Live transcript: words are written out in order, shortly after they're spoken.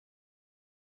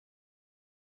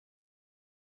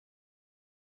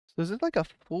So is it like a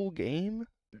full game?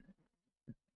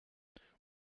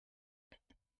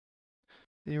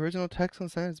 The original text on the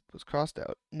sign was crossed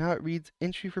out. Now it reads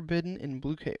entry forbidden in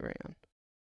blue crayon.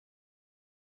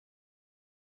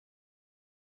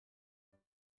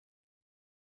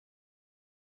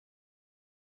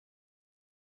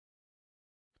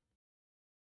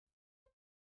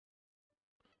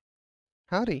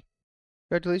 Howdy.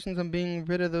 Congratulations on being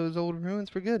rid of those old ruins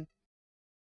for good.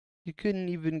 You couldn't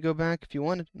even go back if you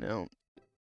wanted to now.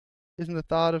 Isn't the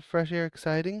thought of fresh air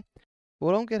exciting?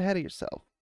 Well, don't get ahead of yourself.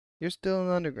 You're still in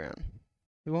the underground.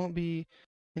 You won't be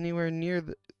anywhere near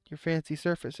your fancy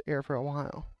surface air for a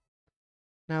while.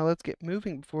 Now let's get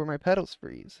moving before my pedals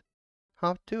freeze.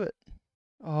 Hop to it.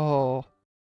 Oh,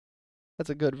 that's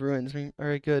a good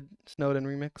or a good Snowden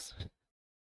remix.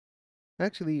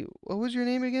 Actually, what was your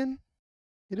name again?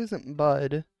 It isn't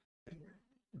Bud.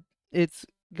 It's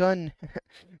Gun.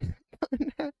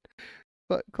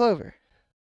 But Clover.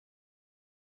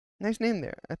 Nice name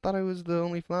there. I thought I was the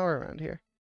only flower around here.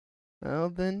 Well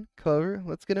then, Clover,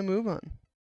 let's get a move on.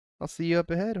 I'll see you up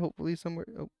ahead, hopefully somewhere.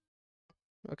 Oh,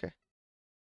 okay.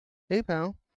 Hey,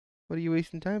 pal. What are you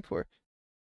wasting time for?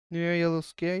 New area a little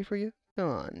scary for you? Come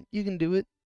on, you can do it.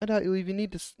 I doubt you'll even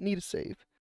need a save.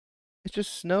 It's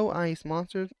just snow, ice,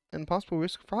 monsters, and possible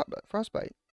risk of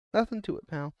frostbite. Nothing to it,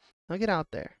 pal. Now get out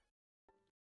there.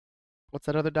 What's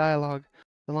that other dialogue?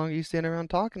 The longer you stand around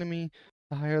talking to me,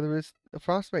 the higher the risk of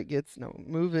frostbite gets. No,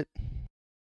 move it.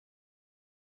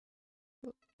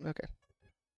 Okay.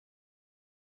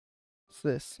 What's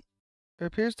this? There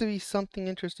appears to be something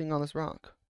interesting on this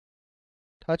rock.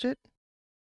 Touch it?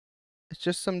 It's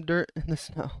just some dirt in the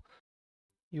snow.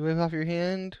 You wave off your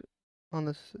hand on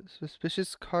the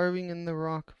suspicious carving in the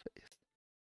rock face.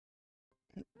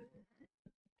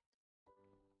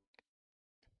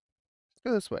 Let's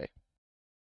go this way.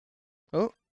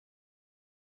 Oh,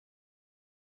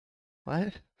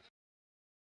 what?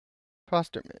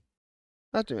 Prostermit.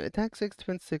 Prostermit. Attack 6,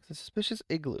 defense 6. A suspicious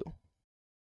igloo.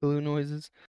 Igloo noises.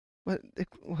 What?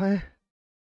 What?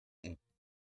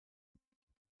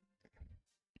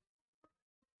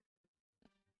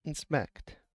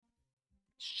 Inspect.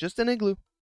 It's just an igloo.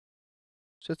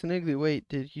 It's just an igloo. Wait,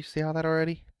 did you see all that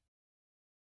already?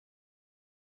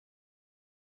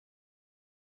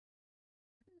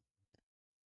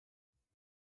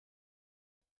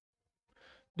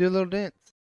 Do a little dance.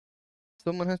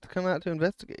 Someone has to come out to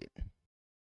investigate.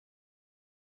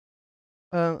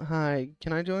 Hi.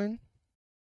 Can I join?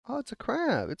 Oh, it's a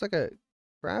crab. It's like a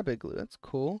crab igloo. That's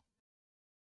cool.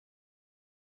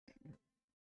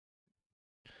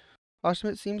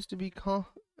 Frostmite seems to be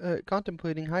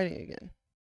contemplating hiding again.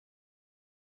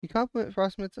 You compliment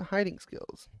Frostmite's hiding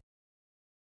skills.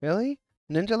 Really?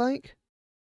 Ninja-like?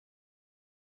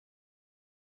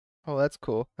 Oh, that's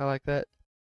cool. I like that.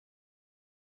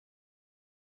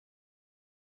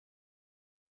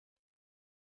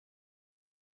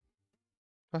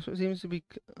 Frostmite seems to be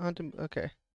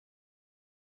okay.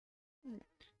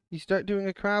 You start doing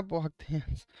a crab walk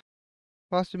dance.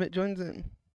 Frostmite joins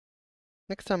in.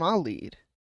 Next time I'll lead.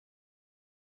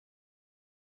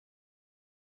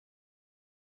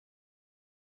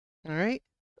 Alright.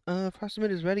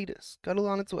 Frostmite is ready to scuttle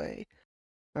on its way.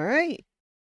 Alright.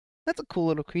 That's a cool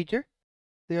little creature.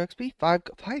 0 XP,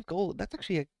 5 gold. That's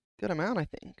actually a good amount, I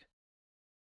think.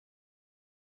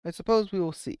 I suppose we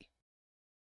will see.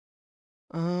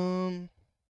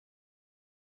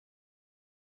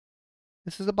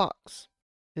 This is a box.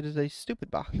 It is a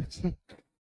stupid box.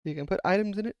 You can put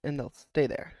items in it and they'll stay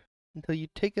there until you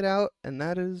take it out, and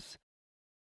then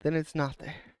it's not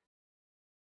there.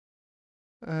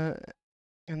 Uh,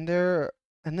 and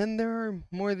then there are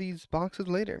more of these boxes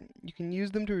later. You can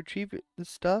use them to retrieve the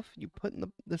stuff you put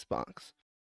in this box.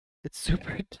 It's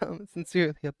super dumb.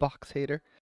 Sincerely, a box hater.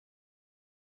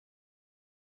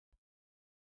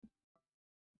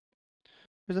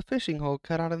 There's a fishing hole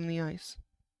cut out in the ice.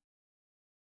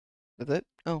 That's it?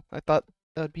 Oh, I thought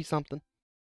that would be something.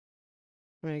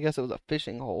 I mean, I guess it was a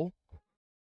fishing hole.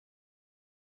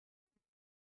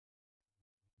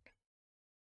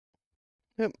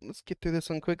 Yep, let's get through this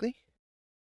one quickly.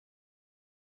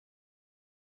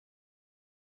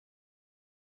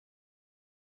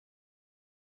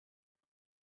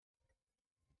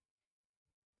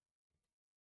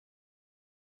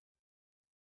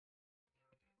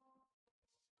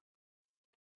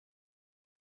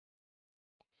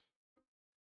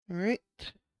 Alright.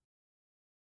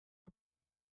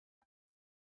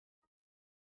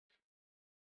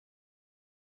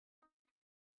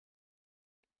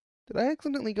 Did I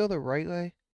accidentally go the right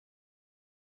way?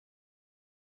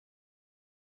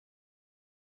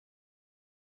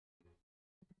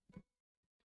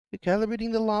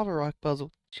 Calibrating the lava rock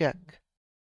puzzle. Check.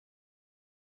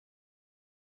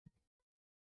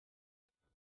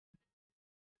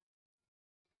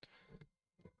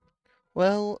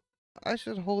 Well, I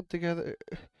should hold together.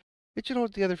 It should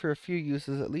hold together for a few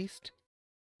uses at least.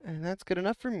 And that's good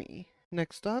enough for me.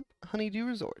 Next up, Honeydew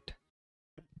Resort.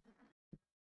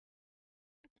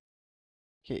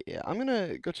 Okay, yeah, I'm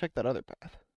gonna go check that other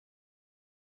path.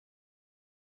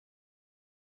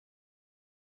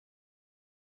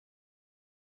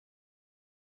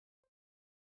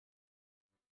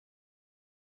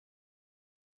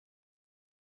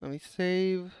 Let me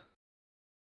save.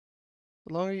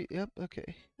 The longer you, yep,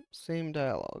 okay. Same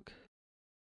dialogue.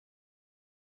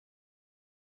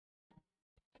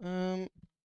 Oh.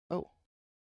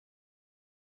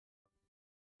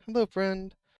 Hello,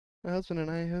 friend. My husband and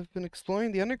I have been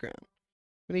exploring the underground.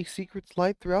 Many secrets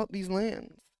lie throughout these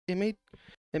lands. It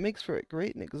makes for a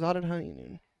great and exotic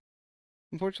honeymoon.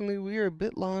 Unfortunately, we are a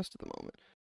bit lost at the moment.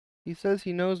 He says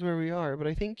he knows where we are, but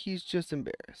I think he's just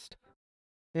embarrassed.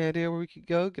 Any idea where we could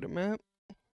go? Get a map?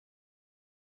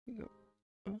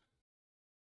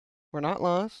 We're not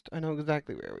lost. I know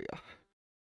exactly where we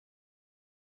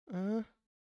are.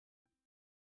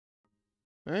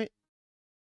 Alright.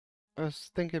 I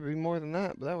was thinking it'd be more than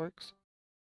that, but that works.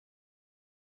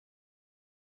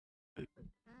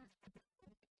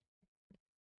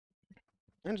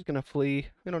 I'm just gonna flee.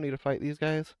 We don't need to fight these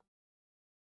guys.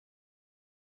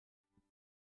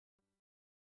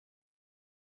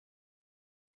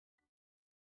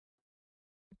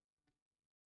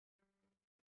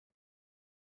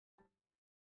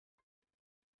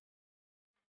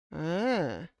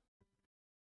 Ah.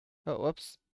 Oh,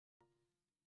 whoops.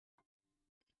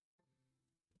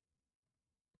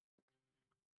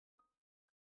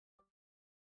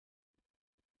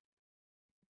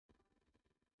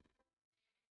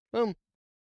 Boom.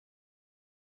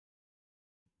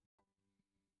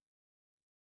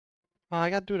 Oh, I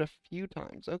gotta do it a few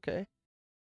times. Okay.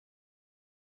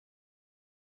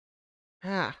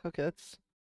 Ah, okay, that's...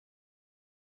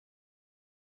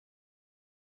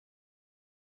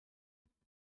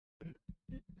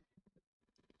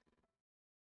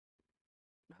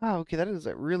 Oh, okay, that is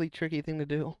a really tricky thing to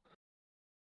do.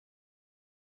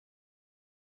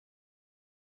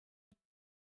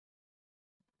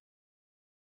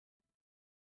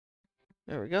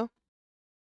 There we go.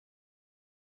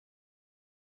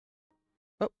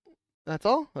 Oh, that's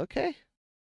all? Okay.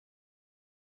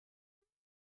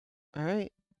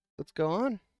 Alright. Let's go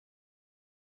on.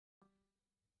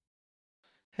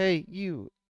 Hey,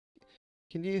 you.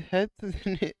 Can you head to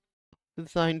the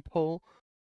sign pole?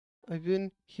 I've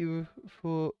been here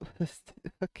for...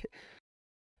 Okay.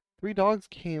 3 dogs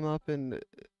came up and...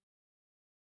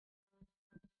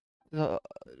 Uh,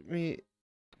 me...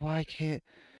 Why can't...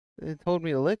 They told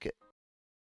me to lick it.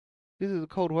 Due to the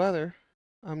cold weather,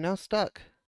 I'm now stuck.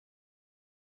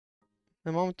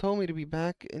 My mom told me to be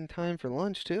back in time for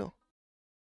lunch, too.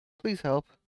 Please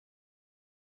help.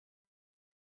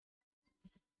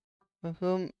 My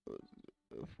film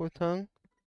for tongue?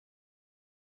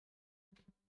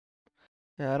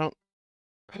 Yeah, I don't...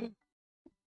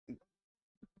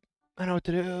 I know what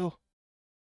to do.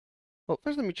 Well,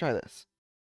 first let me try this.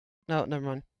 No, never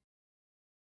mind.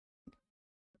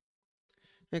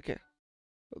 Okay.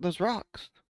 Those rocks.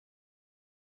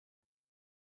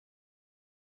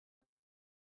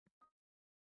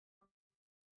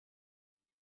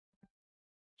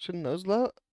 Shouldn't those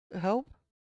help?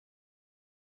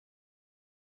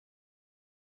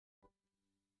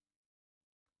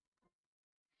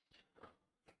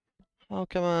 Oh,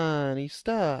 come on. He's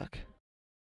stuck.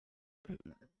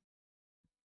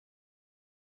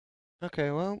 Okay,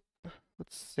 well,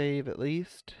 let's save at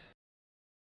least.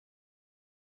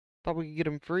 Thought we could get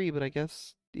him free, but I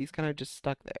guess he's kind of just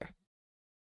stuck there.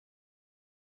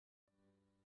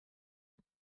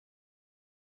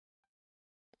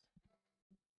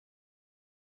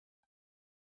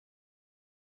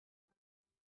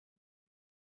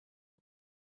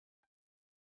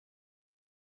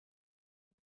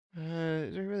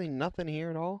 Is there really nothing here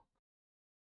at all?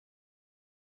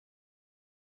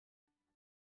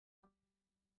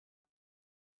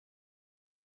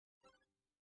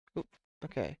 Oop,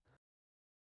 okay.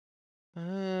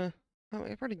 Oh,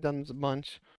 I've already done this a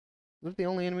bunch. Is that the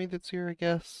only enemy that's here, I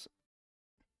guess?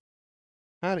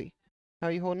 Howdy. How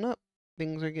you holding up?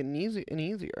 Things are getting easy and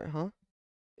easier, huh?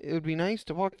 It would be nice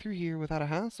to walk through here without a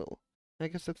hassle. I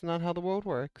guess that's not how the world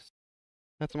works.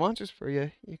 That's monsters for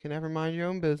you. You can never mind your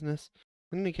own business.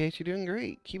 In any case, you're doing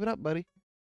great. Keep it up, buddy.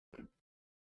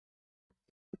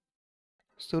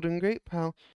 Still doing great,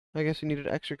 pal. I guess you needed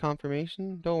extra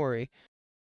confirmation? Don't worry.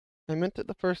 I meant it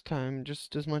the first time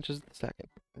just as much as the second.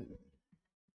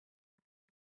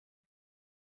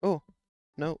 Oh,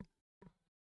 no.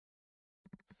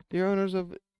 Dear owners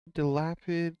of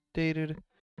dilapidated...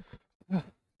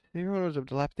 Dear owners of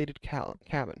dilapidated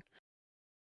cabin.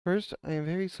 First, I am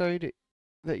very sorry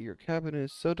that your cabin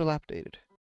is so dilapidated.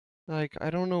 Like, I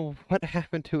don't know what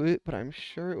happened to it, but I'm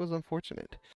sure it was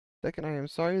unfortunate. Second, I am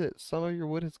sorry that some of your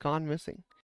wood has gone missing.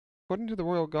 According to the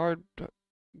Royal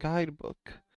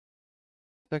Guidebook,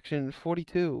 Section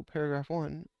 42, Paragraph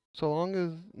 1, so long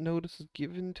as notice is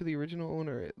given to the original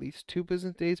owner at least 2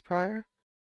 business days prior,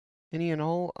 any and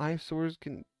all eyesores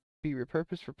can be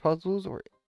repurposed for puzzles or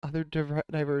other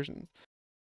diversions.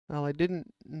 Well, I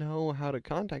didn't know how to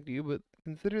contact you, but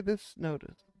consider this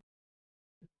notice.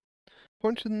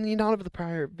 Fortunately, not of the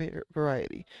prior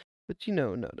variety, but you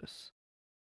know, notice.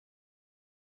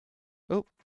 Oh,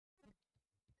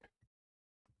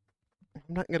 I'm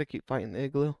not gonna keep fighting the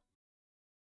igloo.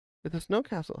 It's a snow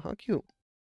castle. How cute.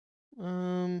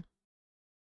 Um.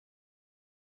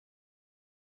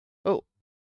 Oh,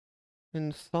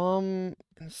 Insomnitot.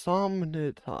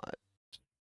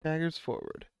 Daggers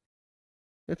forward.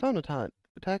 Insomnitot.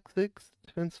 Attack 6,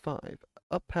 defense 5.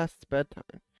 Up past its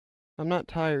bedtime. I'm not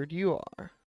tired. You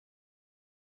are.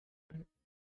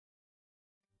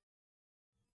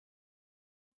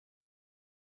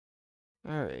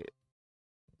 Alright.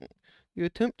 You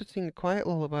attempt to sing a quiet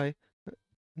lullaby.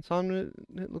 Insomniac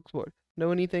looks bored.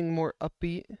 Know anything more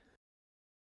upbeat?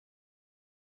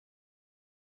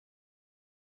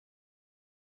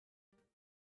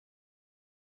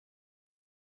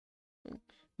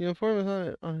 You inform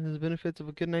us on his benefits of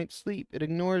a good night's sleep. It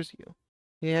ignores you.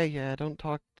 Yeah, don't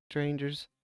talk to strangers.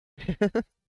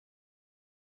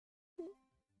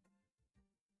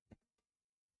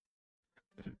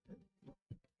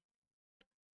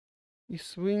 You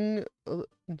swing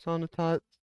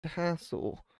Insomniatot's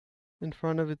tassel in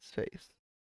front of its face.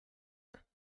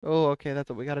 Oh, okay, that's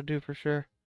what we gotta do for sure.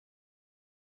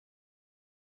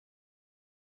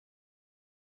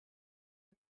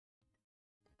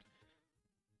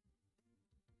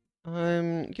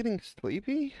 I'm getting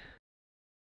sleepy.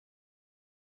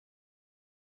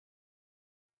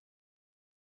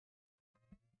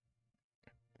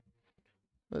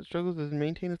 It struggles to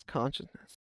maintain its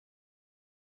consciousness.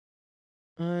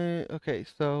 Okay,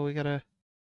 so we gotta...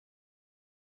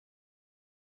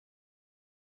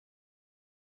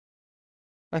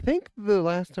 I think the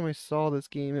last time I saw this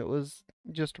game, it was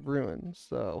just ruins,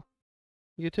 so...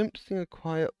 You attempt to sing a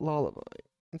quiet lullaby.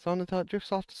 Insomniatot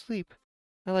drifts off to sleep.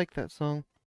 I like that song.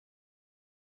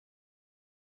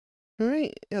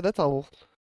 Alright, yeah, that's all.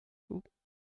 Oop,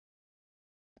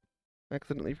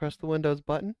 accidentally pressed the Windows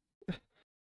button.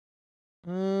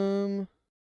 Um...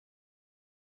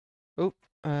 Oh,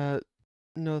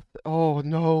 no, oh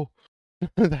no!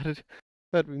 That'd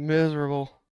be miserable.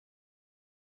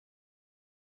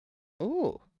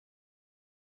 Oh,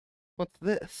 what's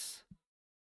this?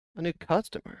 A new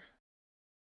customer.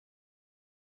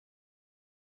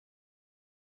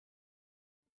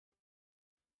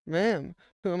 Ma'am,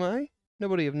 who am I?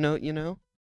 Nobody of note, you know.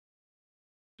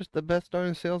 Just the best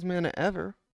darn salesman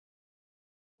ever.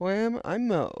 Wham, I'm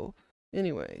Mo.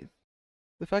 Anyways,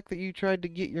 the fact that you tried to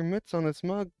get your mitts on this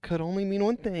mug could only mean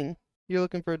one thing. You're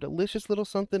looking for a delicious little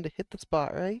something to hit the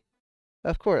spot, right?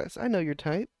 Of course, I know your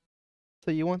type. So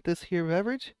you want this here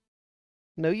beverage?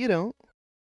 No, you don't.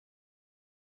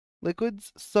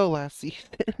 Liquids? So last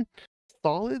season.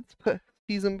 Solids? But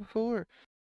season before.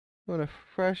 You want a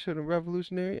fresh and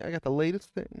revolutionary? I got the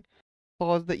latest thing.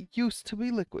 Claws that used to be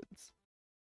liquids.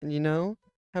 And you know,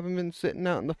 haven't been sitting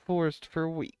out in the forest for a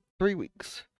week, 3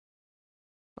 weeks.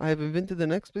 I have invented the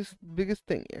next biggest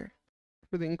thing here.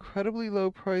 For the incredibly low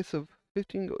price of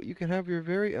 15 gold, you can have your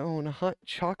very own hot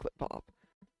chocolate pop.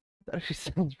 That actually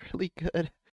sounds really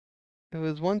good. It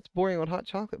was once boring on hot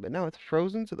chocolate, but now it's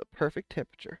frozen to the perfect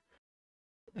temperature.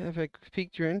 Have I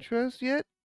piqued your interest yet?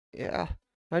 Yeah,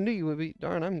 I knew you would be.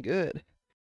 Darn, I'm good.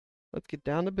 Let's get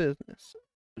down to business.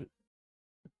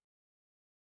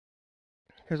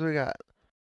 Here's what we got.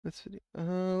 Let's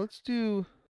do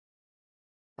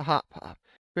a hot pop.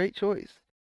 Great choice.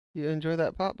 You enjoy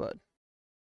that pop, bud?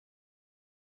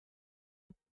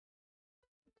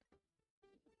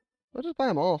 I'll just buy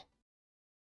them all.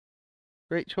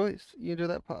 Great choice. You enjoy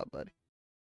that pop, buddy.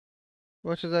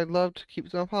 Much as I'd love to keep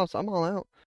some pops, I'm all out.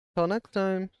 Till next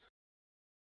time,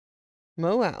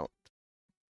 Mo out.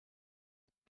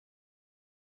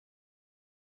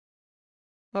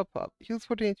 Hot pop. Heals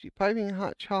 14 HP. Piping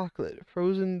hot chocolate.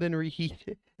 Frozen then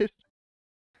reheated.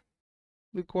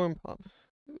 Lukewarm pop.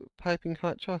 Piping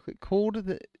hot chocolate. Cold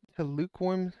to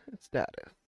lukewarm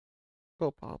status.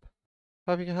 Cold pop.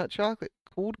 Popping a hot chocolate.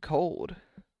 Cold, cold.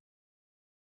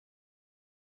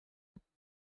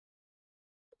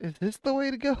 Is this the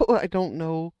way to go? I don't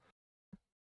know.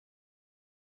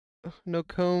 No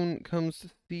cone comes to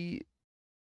see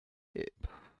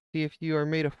if you are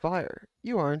made of fire.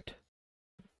 You aren't.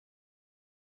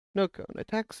 No cone.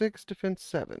 Attack 6, defense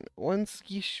 7. One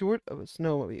ski short of a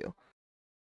snowmobile.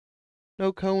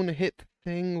 No cone hit the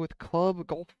thing with club.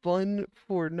 Golf fun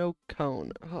for no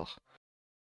cone. Ugh.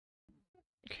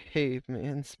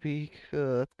 Caveman speak.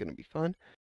 That's gonna be fun.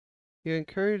 You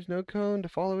encourage no cone to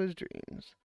follow his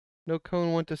dreams. No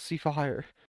cone want to see fire.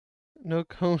 No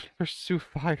cone pursue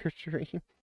fire dream.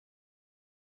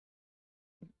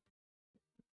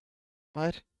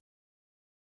 What?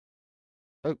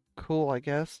 Oh, cool, I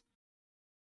guess.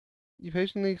 You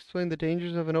patiently explain the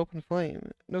dangers of an open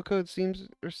flame. No cone seems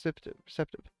receptive.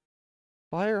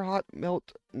 Fire hot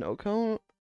melt. No cone.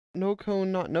 No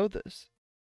cone not know this.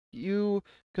 You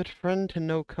good friend to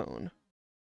no cone.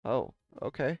 Oh,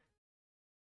 okay.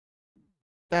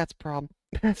 That's a problem.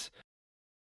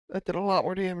 That did a lot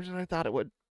more damage than I thought it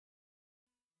would.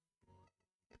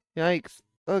 Yikes.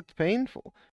 That looked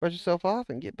painful. Brush yourself off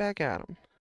and get back at him.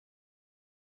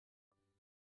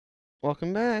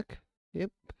 Welcome back.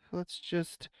 Yep. Let's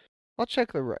just... I'll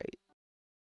check the right.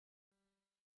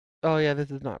 Oh yeah,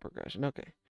 this is not progression.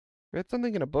 Okay. Read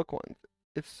something in a book once.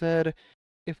 It said,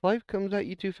 if life comes at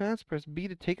you too fast, press B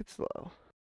to take it slow.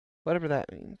 Whatever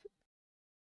that means.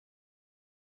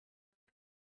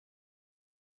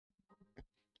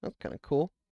 That's kind of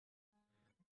cool.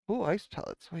 Ooh, ice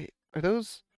pellets. Wait, are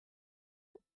those...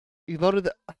 You loaded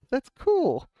the... That's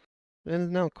cool. And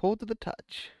it's now cold to the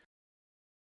touch.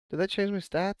 Did that change my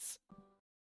stats?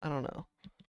 I don't know.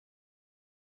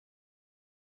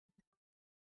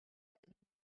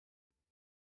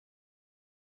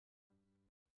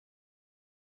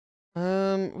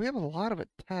 We have a lot of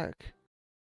attack.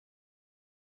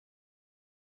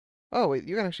 Oh, wait,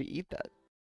 you can actually eat that.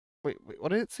 Wait, what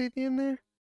did it say at the end there?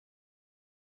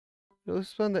 It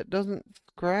was one that doesn't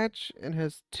scratch and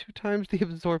has 2 times the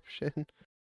absorption.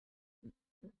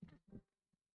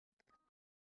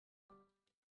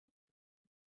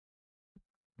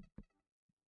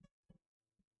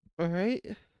 Alright.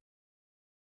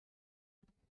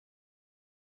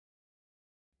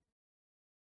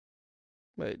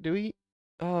 Wait, do we?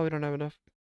 Oh, we don't have enough.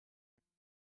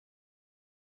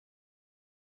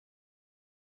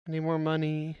 I need more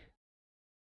money.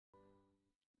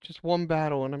 Just one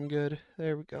battle and I'm good.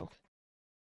 There we go.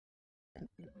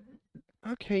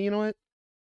 Okay, you know what?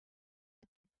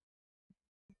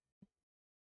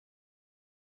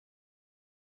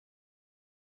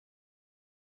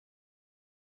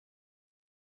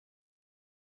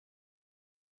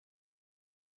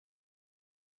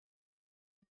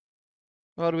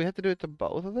 Oh, do we have to do it to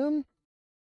both of them?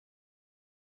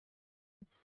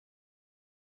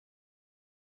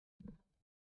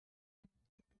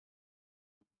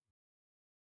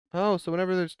 Oh, so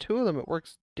whenever there's 2 of them, it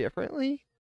works differently?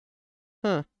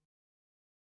 Huh.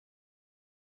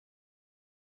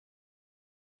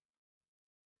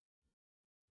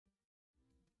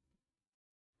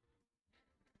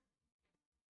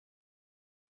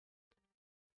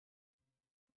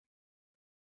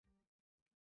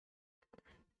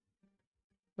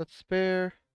 Let's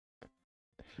spare.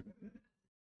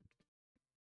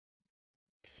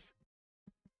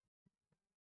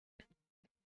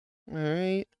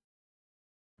 Alright.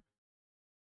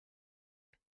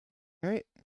 Alright.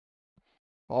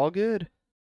 All good.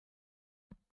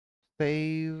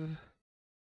 Save.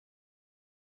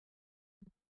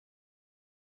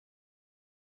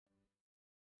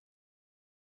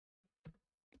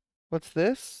 What's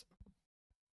this?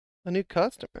 A new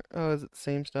customer. Oh, is it the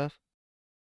same stuff?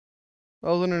 I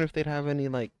was wondering if they'd have any,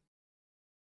 like,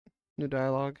 new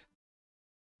dialogue.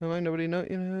 No mind, nobody know,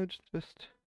 you know, just...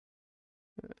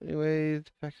 Anyways,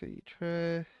 the fact that you try...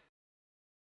 Of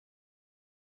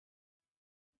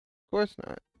course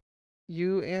not.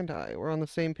 You and I, we're on the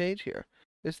same page here.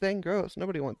 This thing gross,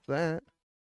 nobody wants that.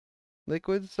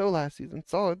 Liquids, so last season.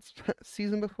 Solids,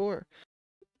 season before.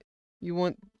 You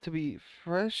want to be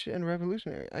fresh and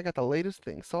revolutionary. I got the latest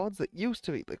thing. Solids that used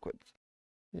to be liquids.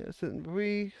 Yeah, sit and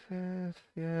breathe.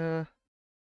 Yeah.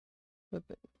 What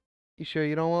the... You sure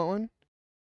you don't want one?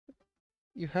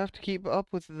 You have to keep up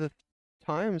with the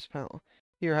times, pal.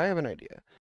 Here, I have an idea.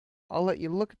 I'll let you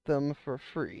look at them for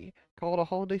free. Call it a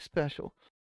holiday special.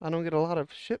 I don't get a lot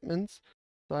of shipments,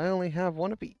 so I only have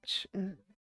one of each.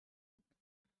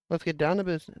 Let's get down to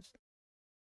business.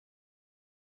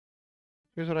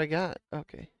 Here's what I got.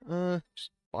 Okay.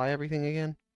 Just buy everything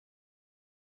again.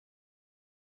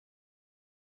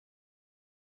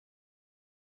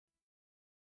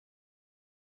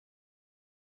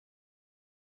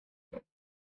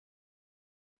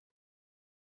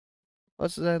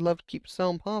 Much as I'd love to keep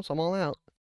selling pops, I'm all out.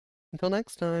 Until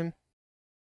next time,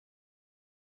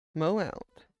 Mo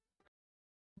out.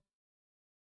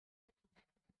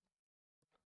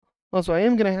 Also, I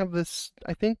am gonna have this.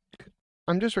 I think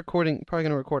I'm just recording. Probably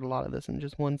gonna record a lot of this in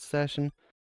just one session,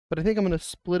 but I think I'm gonna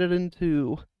split it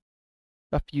into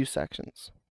a few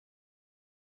sections.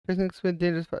 Everything's been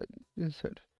dangerous.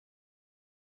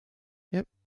 Yep.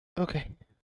 Okay.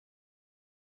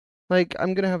 Like,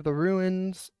 I'm gonna have the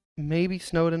ruins, maybe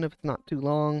Snowden if it's not too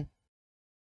long,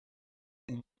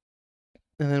 and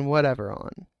then whatever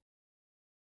on.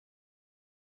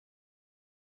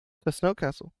 The Snow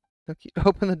Castle. Okay,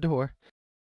 open the door.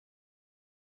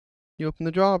 You open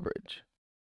the drawbridge.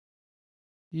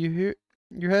 You hear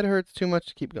your head hurts too much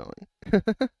to keep going.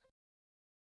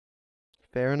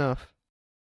 Fair enough.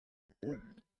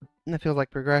 That feels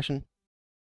like progression.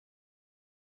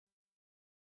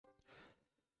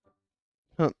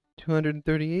 Huh,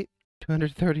 238,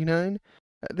 239.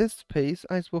 At this pace,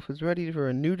 Ice Wolf is ready for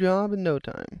a new job in no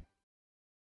time.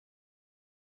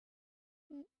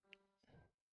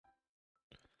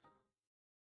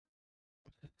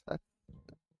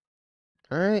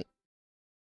 Alright.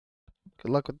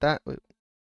 Good luck with that.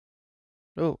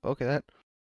 Oh, okay, that.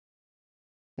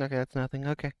 Okay, that's nothing.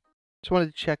 Okay. Just wanted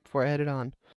to check before I headed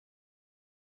on.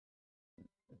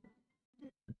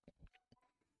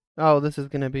 Oh, this is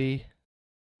gonna be.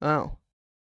 Oh.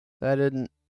 That didn't.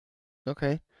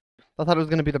 Okay. I thought it was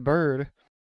gonna be the bird.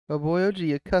 Oh boy, oh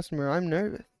gee, a customer. I'm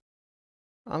nervous.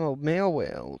 I'm a mail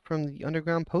whale from the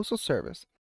Underground Postal Service.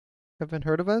 Haven't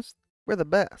heard of us? We're the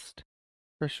best.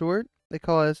 For short, they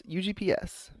call us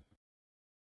UGPS.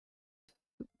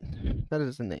 That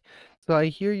is the name. So I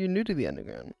hear you're new to the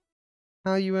Underground.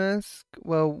 How, you ask?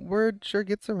 Well, word sure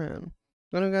gets around.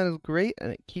 Underground is great,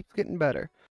 and it keeps getting better.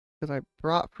 Because I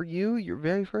brought for you your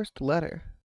very first letter.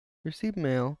 Received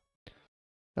mail.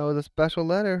 That was a special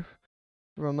letter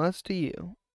from us to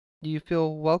you. Do you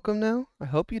feel welcome now? I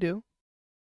hope you do.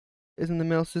 Isn't the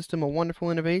mail system a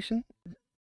wonderful innovation?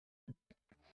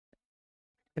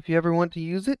 If you ever want to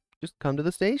use it, just come to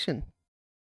the station.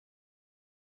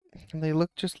 They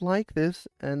look just like this,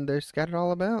 and they're scattered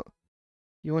all about.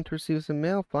 You want to receive some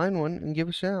mail, find one, and give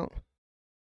a shout.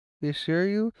 We assure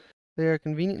you, they are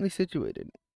conveniently situated.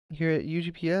 Here at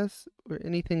UGPS, we're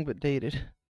anything but dated.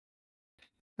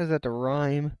 How's that to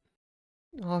rhyme?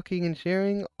 Hawking and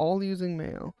sharing, all using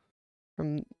mail.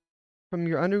 From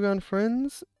your underground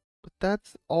friends, but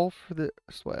that's all for the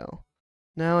swell.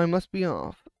 Now I must be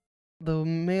off. The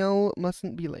mail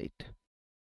mustn't be late.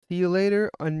 See you later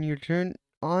on your journey.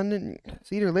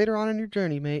 See you later on in your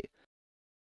journey, mate.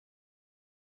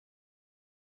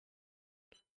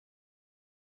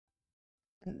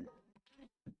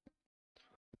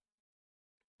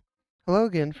 Hello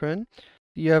again, friend.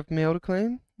 Do you have mail to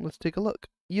claim? Let's take a look.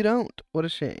 You don't. What a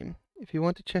shame. If you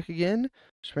want to check again,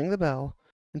 just ring the bell.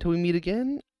 Until we meet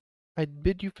again, I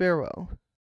bid you farewell.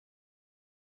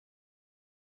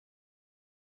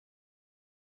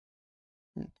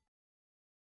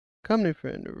 Come, new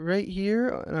friend, right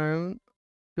here on our own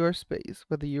your space.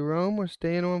 Whether you roam or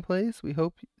stay in one place, we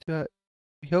hope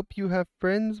you have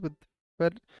friends with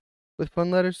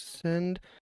fun letters to send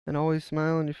and always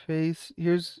smile on your face.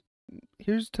 Here's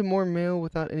to more mail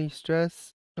without any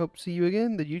stress. Hope to see you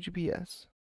again, the UGPS.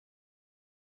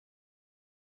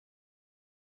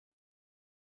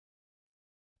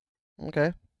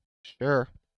 Okay. Sure.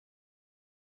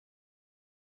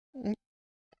 Mm,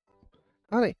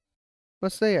 Honey,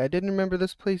 must say I didn't remember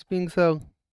this place being so,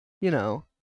 you know,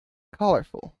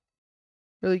 colorful.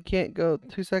 Really can't go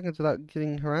 2 seconds without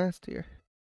getting harassed here.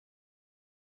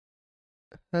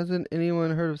 Hasn't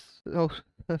anyone heard of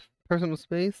personal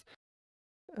space?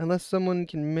 Unless someone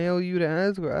can mail you to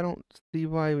Asgore, I don't see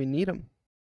why we need them.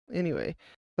 Anyway,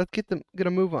 let's get a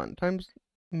move on.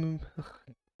 Didn't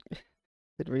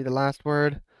read the last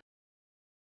word.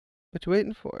 What you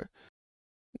waiting for?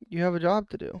 You have a job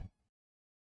to do.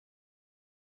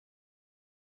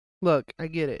 Look, I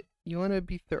get it. You want to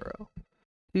be thorough.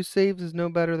 2 saves is no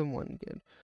better than one good.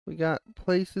 We got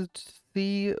places to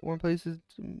see, more places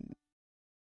to...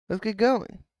 Let's get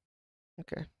going.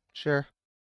 Okay, sure.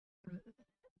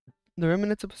 The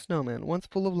remnants of a snowman, once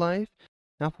full of life,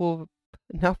 now full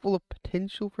of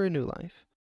potential for a new life.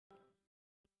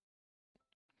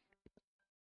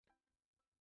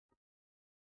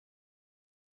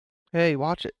 Hey,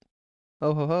 watch it.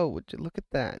 Oh ho ho, would you look at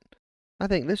that? I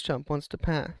think this chump wants to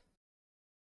pass.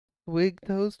 Wig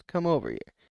toast, come over here.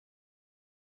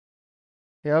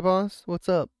 Yeah, boss, what's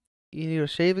up? You need a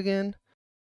shave again?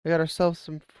 We got ourselves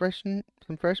some fresh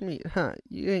meat. Huh,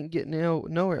 you ain't getting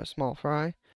nowhere, small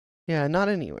fry. Yeah, not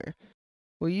anywhere.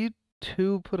 Will you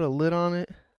 2 put a lid on it.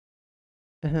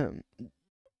 Ahem.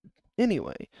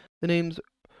 Anyway, the name's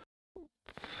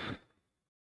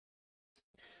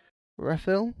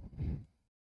Raphael.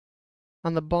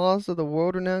 I'm the boss of the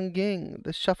world-renowned gang,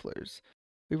 the Shufflers.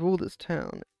 We rule this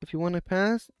town. If you want to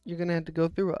pass, you're gonna have to go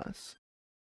through us.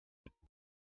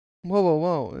 Whoa, whoa,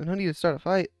 whoa. No need to start a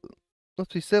fight.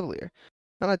 Let's be civil here.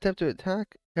 Not attempt to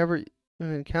attack every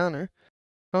encounter.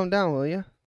 Calm down, will ya?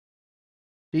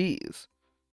 Jeez.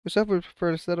 The Shufflers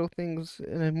prefer to settle things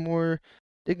in a more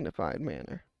dignified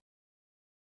manner.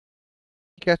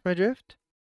 You catch my drift?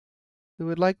 We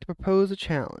would like to propose a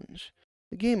challenge.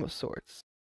 A game of sorts.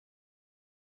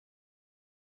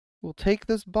 We'll take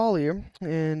this ball here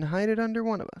and hide it under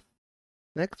one of us.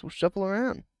 Next, we'll shuffle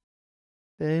around.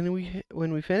 Then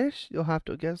when we finish, you'll have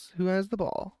to guess who has the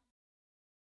ball.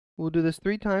 We'll do this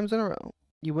 3 times in a row.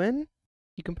 You win,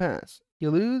 you can pass.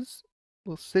 You lose,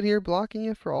 we'll sit here blocking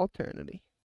you for all eternity.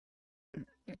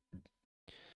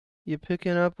 You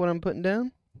picking up what I'm putting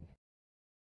down?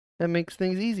 That makes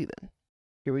things easy then.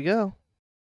 Here we go.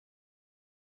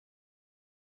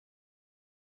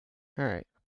 Alright.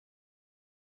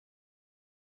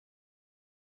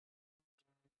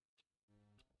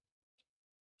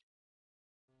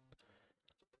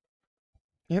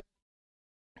 Yep.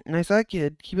 Nice eye,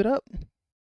 kid. Keep it up.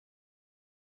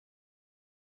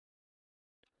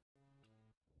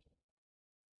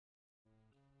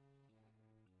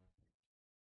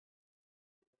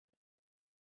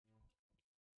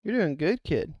 You're doing good,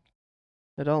 kid.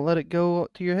 Now don't let it go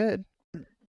to your head.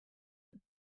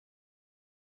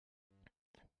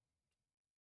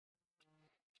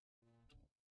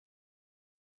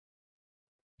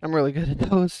 I'm really good at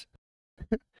those.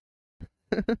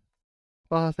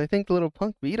 Boss, I think the little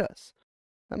punk beat us.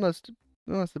 That must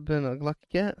have been a lucky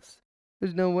guess.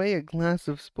 There's no way a glass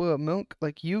of spoiled milk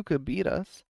like you could beat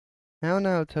us.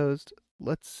 Now, Toast,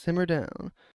 let's simmer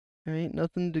down. There ain't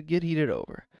nothing to get heated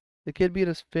over. The kid beat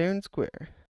us fair and square.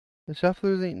 The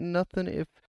Shufflers ain't nothing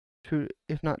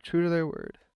if not true to their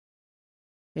word.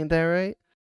 Ain't that right?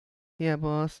 Yeah,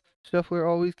 boss. Shuffler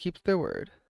always keeps their word.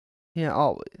 Yeah,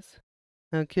 always.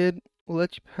 Now, kid, we'll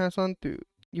let you pass on through.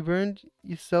 You've earned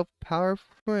yourself a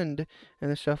powerful friend in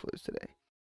the Shufflers today.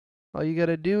 All you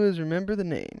gotta do is remember the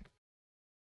name,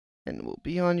 and we'll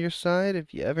be on your side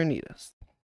if you ever need us.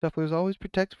 Shufflers always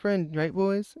protect friends, right,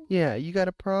 boys? Yeah, you got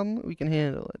a problem? We can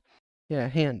handle it. Yeah,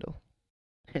 handle.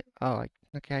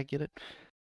 Okay, I get it.